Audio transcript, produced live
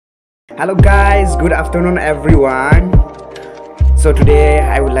Hello guys, good afternoon everyone. So today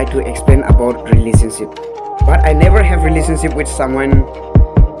I would like to explain about relationship. But I never have relationship with someone,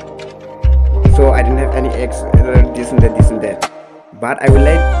 so I didn't have any ex, this and that. But I would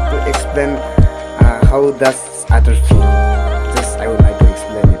like to explain how does others feel. Just I would like to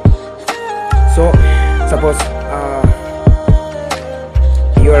explain it. So suppose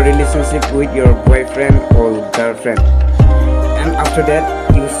your relationship with your boyfriend or girlfriend, and after that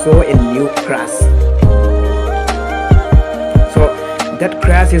you saw a new crush. So that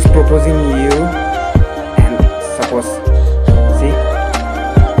crush is proposing you, and suppose, see,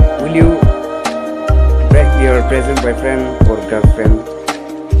 will you break your present boyfriend or girlfriend?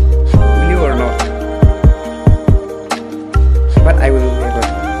 Will you or not? But I will never,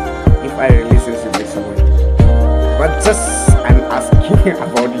 if I relationship with someone. But just I'm asking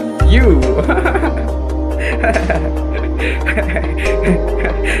about you.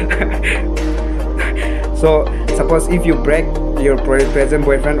 So suppose if you break your present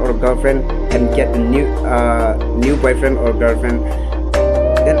boyfriend or girlfriend and get a new boyfriend or girlfriend,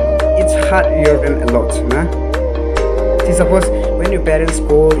 then it's hurt your friend a lot, nah? See, suppose when your parents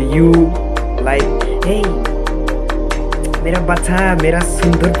call you like, hey, मेरा बच्चा, मेरा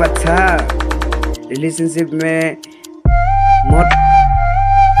सुंदर बच्चा, relationship में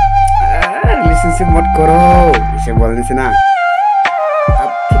relationship मत करो, इसे बोलने से ना आप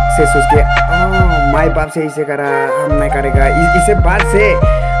ठीक से सोच के माँ बाप से इसे करा, हम नहीं करेगा, इसे बात से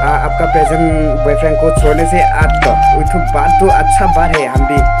आपका प्रेजेंट बॉयफ्रेंड को छोड़ने से तो बात तो अच्छा बात है, हम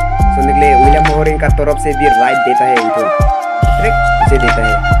भी सुनने के लिए विलियम मोहरिंग का तरफ से भी राइट देता है, इसे देता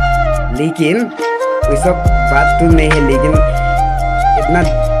है, लेकिन वो सब बात तो नहीं है, लेकिन इतना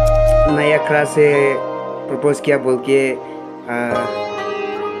नया क्रास से प्रपोज किया बोल के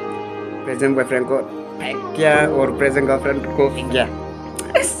प्रेजेंट बॉयफ्रेंड को फेंक किया और प्रेजेंट गर्लफ्रेंड को फेंक किया,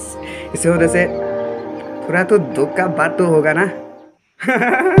 इसे वजह से थोड़ा तो दुख का बात तो होगा ना।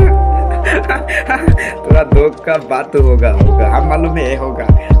 थोड़ा दुख का बात तो होगा हम मालूम है होगा,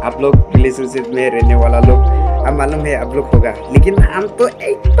 आप लोग रिलेशनशिप में रहने वाला लोग, हम मालूम है आप लोग होगा, लेकिन हम तो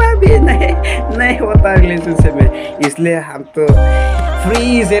एक बार भी नहीं होता रिलेशनशिप में, इसलिए हम तो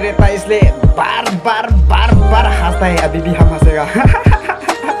फ्री से रहता है, इसलिए बार हंसता है, अभी भी हम हंसेगा।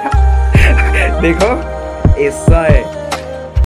 देखो ऐसा है।